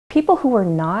People who are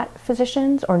not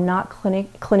physicians or not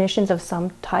clinicians of some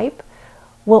type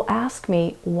will ask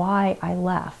me why I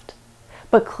left.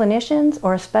 But clinicians,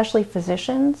 or especially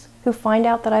physicians, who find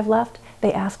out that I've left,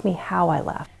 they ask me how I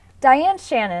left. Diane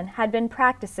Shannon had been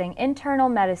practicing internal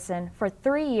medicine for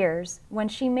 3 years when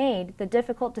she made the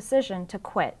difficult decision to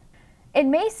quit. It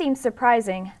may seem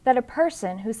surprising that a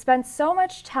person who spent so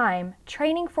much time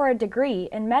training for a degree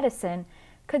in medicine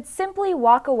could simply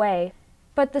walk away,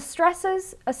 but the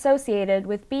stresses associated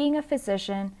with being a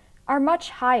physician are much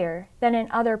higher than in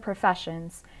other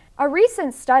professions. A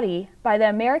recent study by the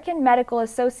American Medical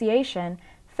Association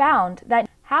found that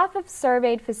half of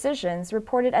surveyed physicians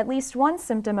reported at least one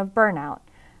symptom of burnout: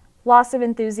 loss of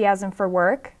enthusiasm for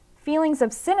work, feelings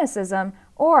of cynicism,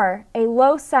 or a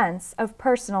low sense of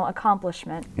personal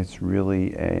accomplishment. It's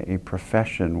really a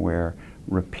profession where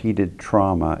repeated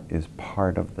trauma is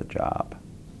part of the job.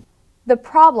 The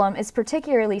problem is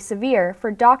particularly severe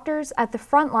for doctors at the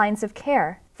front lines of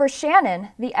care. For Shannon,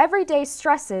 the everyday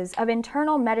stresses of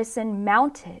internal medicine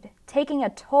mounted, taking a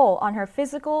toll on her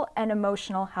physical and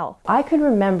emotional health. I could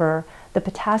remember the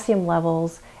potassium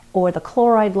levels or the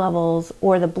chloride levels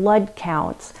or the blood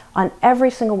counts on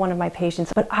every single one of my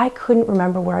patients, but I couldn't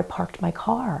remember where I parked my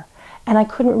car, and I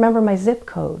couldn't remember my zip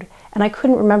code, and I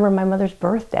couldn't remember my mother's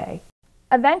birthday.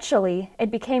 Eventually, it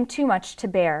became too much to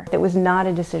bear. It was not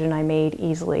a decision I made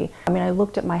easily. I mean, I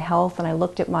looked at my health and I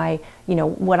looked at my,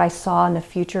 what I saw in the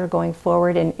future going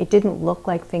forward, and it didn't look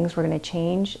like things were going to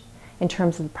change in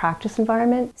terms of the practice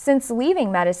environment. Since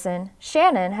leaving medicine,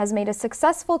 Shannon has made a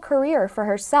successful career for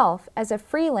herself as a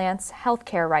freelance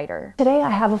healthcare writer. Today I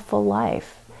have a full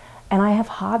life, and I have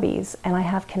hobbies, and I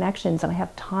have connections, and I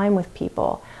have time with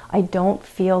people. I don't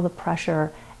feel the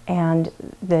pressure and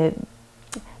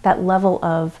that level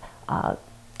of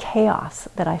chaos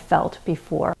that I felt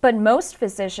before. But most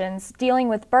physicians dealing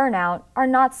with burnout are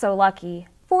not so lucky.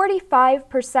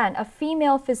 45% of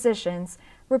female physicians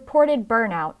reported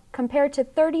burnout compared to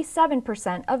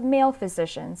 37% of male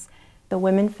physicians. The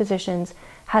women physicians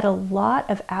had a lot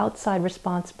of outside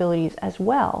responsibilities as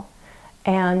well,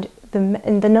 and the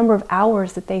number of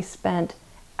hours that they spent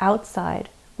outside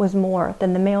was more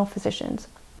than the male physicians.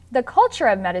 The culture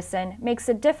of medicine makes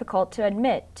it difficult to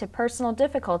admit to personal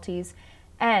difficulties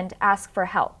and ask for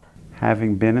help.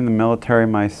 Having been in the military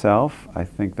myself, I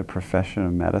think the profession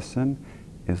of medicine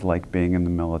is like being in the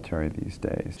military these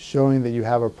days. Showing that you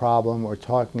have a problem or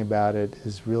talking about it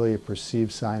is really a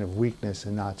perceived sign of weakness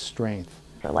and not strength.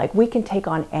 Like, we can take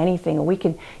on anything, and we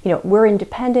can, we're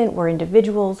independent, we're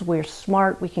individuals, we're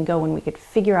smart, we can go and we could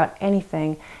figure out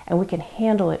anything, and we can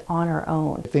handle it on our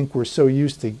own. I think we're so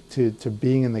used to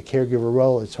being in the caregiver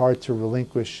role, it's hard to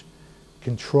relinquish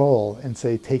control and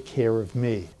say, take care of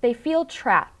me. They feel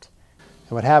trapped.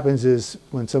 And what happens is,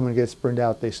 when someone gets burned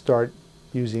out, they start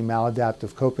using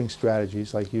maladaptive coping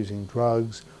strategies like using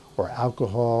drugs or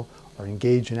alcohol, or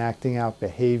engage in acting out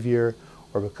behavior,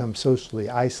 or become socially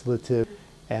isolative.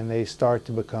 And they start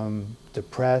to become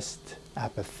depressed,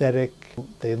 apathetic.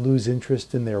 They lose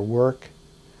interest in their work.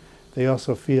 They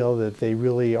also feel that they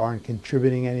really aren't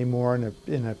contributing anymore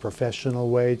in a professional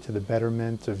way to the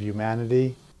betterment of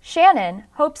humanity. Shannon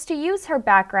hopes to use her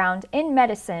background in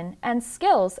medicine and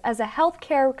skills as a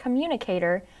healthcare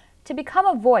communicator to become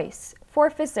a voice for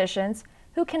physicians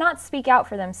who cannot speak out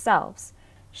for themselves.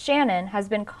 Shannon has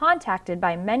been contacted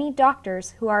by many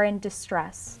doctors who are in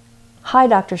distress. Hi,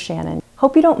 Dr. Shannon.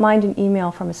 Hope you don't mind an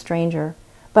email from a stranger,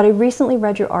 but I recently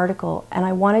read your article and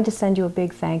I wanted to send you a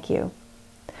big thank you.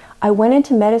 I went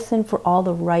into medicine for all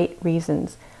the right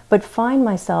reasons, but find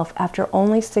myself after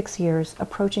only 6 years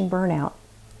approaching burnout.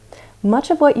 Much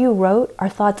of what you wrote are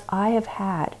thoughts I have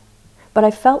had, but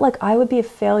I felt like I would be a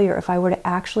failure if I were to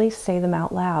actually say them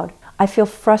out loud. I feel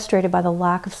frustrated by the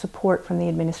lack of support from the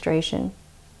administration.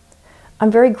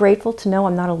 I'm very grateful to know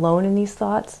I'm not alone in these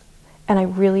thoughts, and I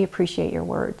really appreciate your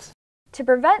words. To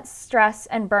prevent stress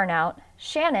and burnout,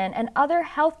 Shannon and other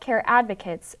healthcare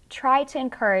advocates try to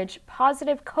encourage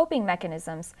positive coping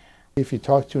mechanisms. If you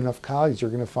talk to enough colleagues,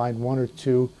 you're going to find 1 or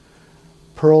 2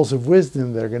 pearls of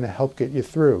wisdom that are going to help get you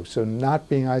through. So not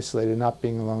being isolated, not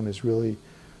being alone is really,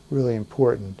 really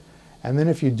important. And then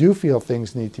if you do feel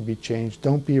things need to be changed,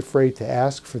 don't be afraid to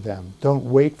ask for them. Don't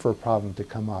wait for a problem to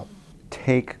come up.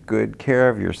 Take good care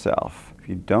of yourself. If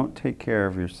you don't take care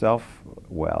of yourself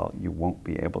well, you won't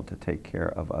be able to take care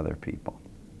of other people.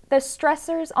 The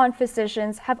stressors on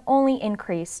physicians have only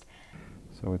increased.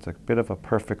 So it's a bit of a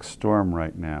perfect storm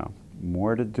right now.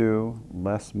 More to do,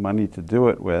 less money to do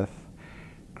it with,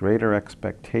 greater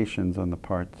expectations on the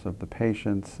parts of the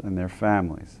patients and their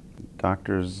families.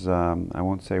 Doctors, I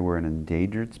won't say we're an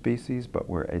endangered species, but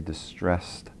we're a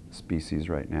distressed species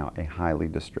right now, a highly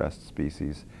distressed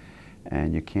species,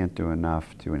 and you can't do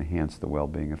enough to enhance the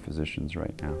well-being of physicians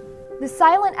right now. The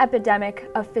silent epidemic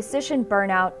of physician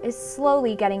burnout is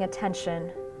slowly getting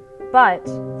attention, but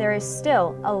there is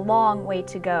still a long way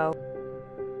to go.